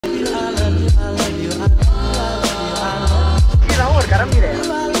गर्म नहीं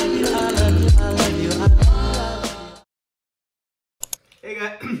रहेगा। Hey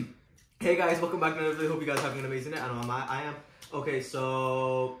guys, hey guys, welcome back to another video. Hope you guys are having an amazing day. I know I am. Okay, so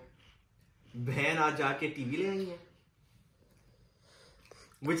बहन आज जाके TV ले आई है,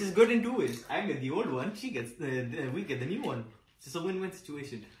 which is good in two ways. I get the old one, she gets we get the new one. It's just a win-win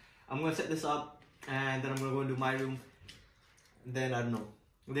situation. I'm gonna set this up and then I'm gonna go into my room. Then I don't know.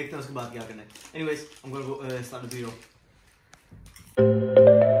 देखते हैं उसके बाद क्या करना है. Anyways, I'm gonna go start the video.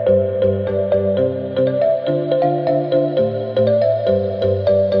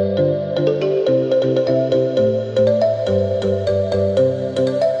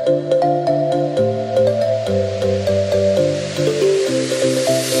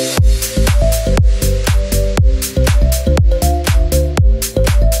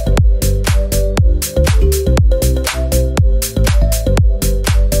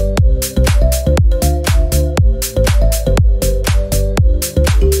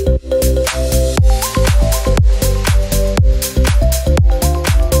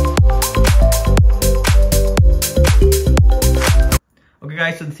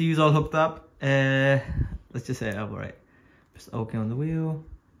 Guys, so the TV is all hooked up. Let's just say all right. Press OK on the wheel.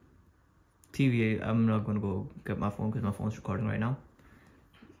 TV. I'm not gonna go get my phone because my phone's recording right now.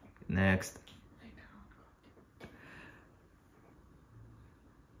 Next.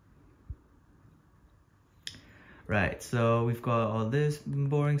 Right. So we've got all this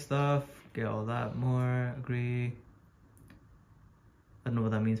boring stuff. Get all that more. Agree. I don't know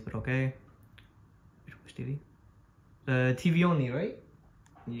what that means, but okay. Which TV? TV only, right?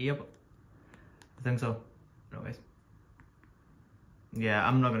 Yep, I think so. Anyways, yeah,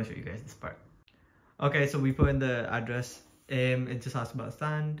 I'm not gonna show you guys this part. Okay, so we put in the address. It just asks about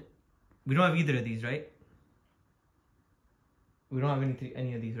stand. We don't have either of these, right? We don't have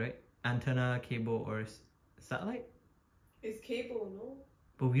any of these, right? Antenna, cable, or satellite? It's cable, no?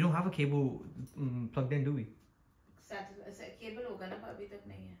 But we don't have a cable plugged in, do we? Satellite cable होगा ना, अभी तक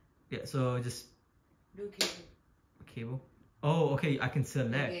नहीं है. Yeah, so just Do cable. Cable. Oh, okay, I can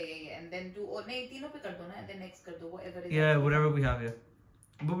select. Yeah. And then do और नहीं तीनों पे कर दो ना, and then next कर दो whatever is. Yeah, whatever we have here.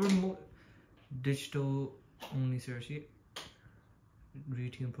 But we're more digital only search sheet.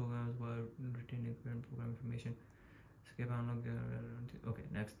 Retune programs while retaining current program information. Skip analog. Okay,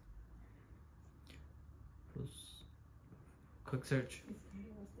 next. Quick search.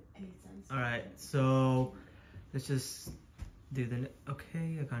 Alright, so let's just do the. Okay,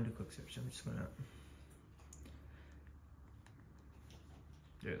 I can't do quick search. I'm just gonna.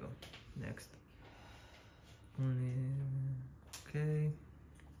 There you go. Next. Okay.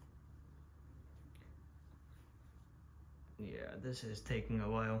 Yeah, this is taking a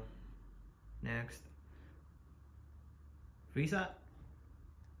while. Next. Reset.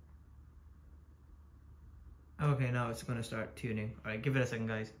 Okay, now it's gonna start tuning. Alright, give it a second,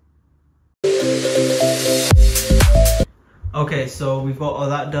 guys. Okay, so we've got all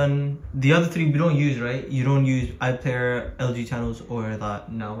that done. The other three we don't use, right? You don't use iPlayer, LG channels, or that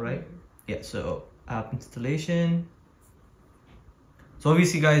now, right? Yeah, so app installation. So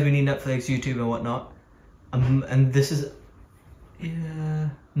obviously, guys, we need Netflix, YouTube, and whatnot. And this is, yeah,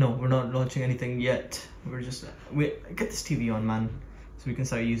 no, we're not launching anything yet. We're just, get this TV on, man, so we can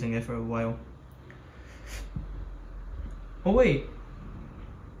start using it for a while. Oh wait.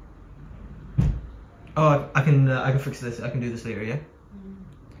 Oh, I can fix this. I can do this later, yeah?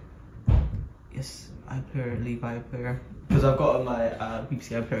 Yes, iPlayer, leave iPlayer. Because I've got my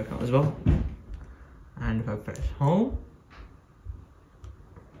BBC iPlayer account as well. And if I press home.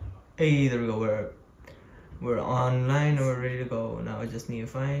 Hey, there we go. We're online and we're ready to go. Now I just need to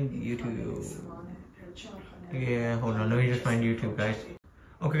find YouTube. Yeah, hold on. Let me just find YouTube, guys.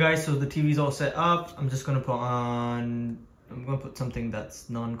 Okay, guys, so the TV's all set up. I'm just gonna put on. I'm gonna put something that's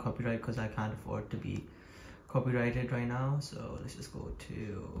non-copyright because I can't afford to be copyrighted right now. So let's just go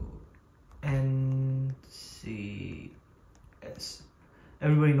to NCS.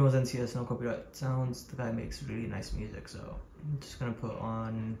 Everybody knows NCS, no copyright sounds. The guy makes really nice music, so I'm just gonna put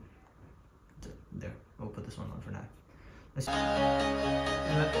on there. We'll put this one on for now.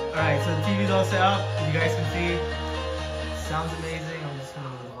 Alright, so the TV's all set up. You guys can see, sounds amazing. I'm just gonna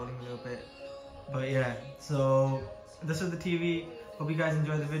lower the volume a little bit. But yeah, so this is the TV. Hope you guys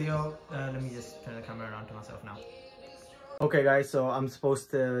enjoyed the video. Let me just turn the camera around to myself now. Okay guys, so I'm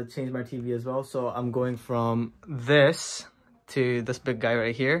supposed to change my TV as well. So I'm going from this to this big guy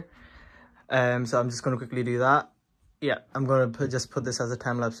right here. So I'm just gonna quickly do that. Yeah, I'm gonna just put this as a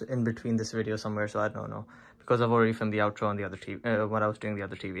time lapse in between this video somewhere, so I don't know, because I've already filmed the outro on the other TV, when I was doing the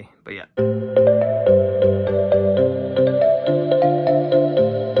other TV. But yeah.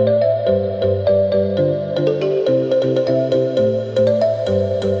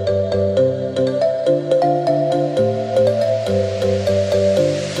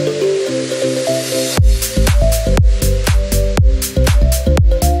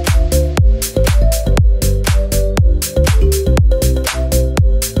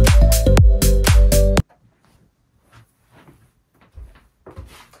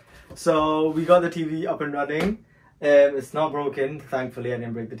 So we got the TV up and running. It's not broken, thankfully. I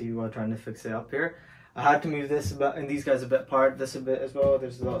didn't break the TV while trying to fix it up here. I had to move this and these guys a bit apart, this a bit as well.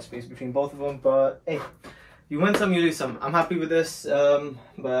 There's a lot of space between both of them, but hey, you win some, you lose some. I'm happy with this.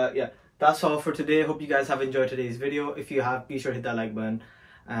 But yeah, that's all for today. Hope you guys have enjoyed today's video. If you have, be sure to hit that like button.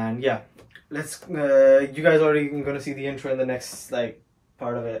 And yeah, let's. You guys already gonna see the intro in the next like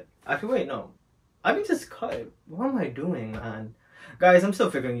part of it. Actually, wait, no. I mean, just cut it. What am I doing, man? Guys, I'm still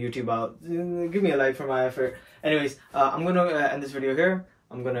figuring YouTube out. Give me a like for my effort. Anyways, I'm gonna end this video here.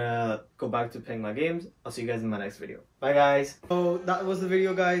 I'm gonna go back to playing my games. I'll see you guys in my next video. Bye, guys. So that was the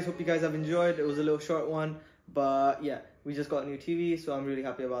video, guys. Hope you guys have enjoyed. It was a little short one, but yeah, we just got a new TV, so I'm really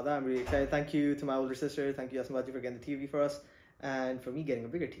happy about that. I'm really excited. Thank you to my older sister. Thank you, Asmati, for getting the TV for us. And for me getting a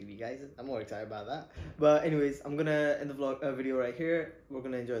bigger TV, guys. I'm more excited about that. But anyways, I'm gonna end the vlog video right here. We're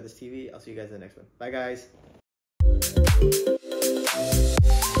gonna enjoy this TV. I'll see you guys in the next one. Bye, guys.